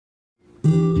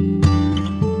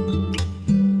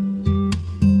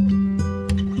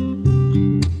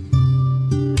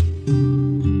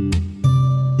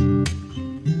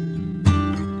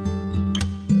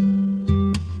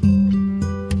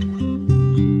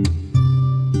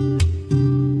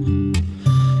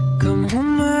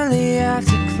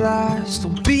flies.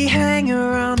 Don't be hanging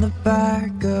around the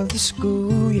back of the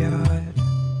schoolyard.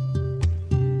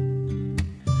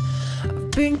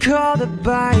 I've been called up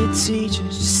by a teacher.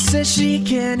 She says she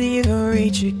can't even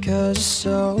reach it 'cause it's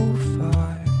so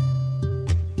far.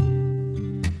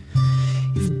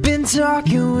 You've been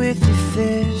talking with your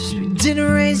fist. We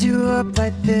didn't raise you up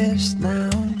like this, now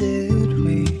did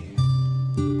we?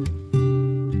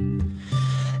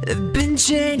 There've been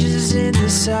changes in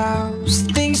this house,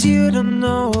 things you don't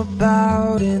know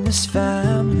about in this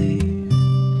family.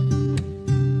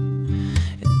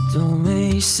 It don't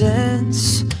make sense,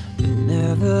 but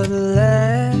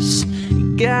nevertheless, you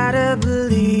gotta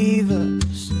believe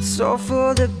us, it's all for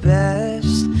the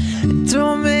best. It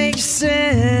don't make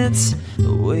sense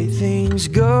the way things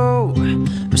go,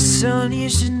 but son, you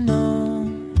should know.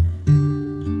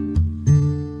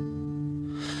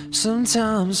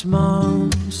 Sometimes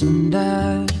moms and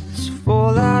dads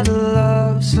fall out of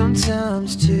love. Sometimes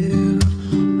two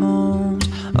homes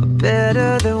are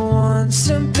better than one.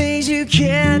 Some things you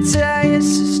can't tell your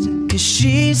sister 'cause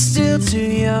she's still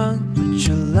too young, but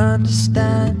you'll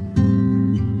understand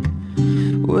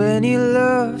when you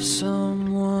love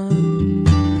someone.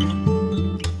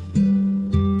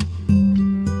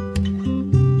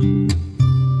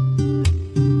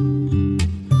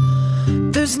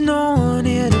 There's no one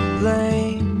here to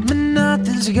blame, but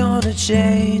nothing's gonna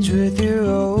change with your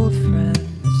old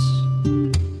friends.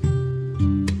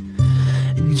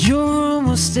 And your room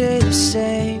will stay the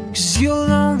same, 'cause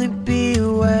you'll only be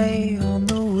away on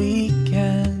the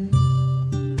weekend.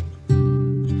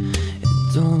 It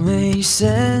don't make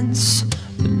sense,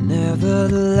 but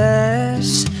nevertheless,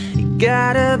 you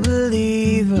gotta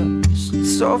believe us,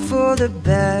 it's all for the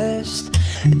best.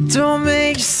 It don't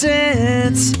make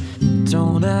sense,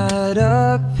 don't add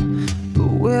up,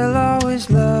 but we'll always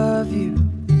love you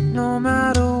no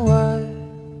matter what.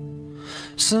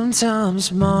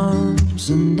 Sometimes moms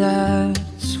and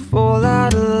dads fall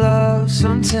out of love.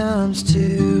 Sometimes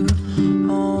two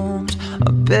homes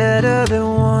are better than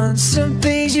one. Some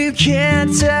things you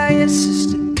can't tell your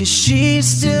sister 'cause she's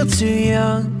still too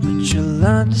young, but you'll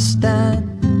understand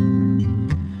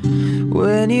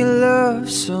when you love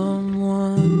someone.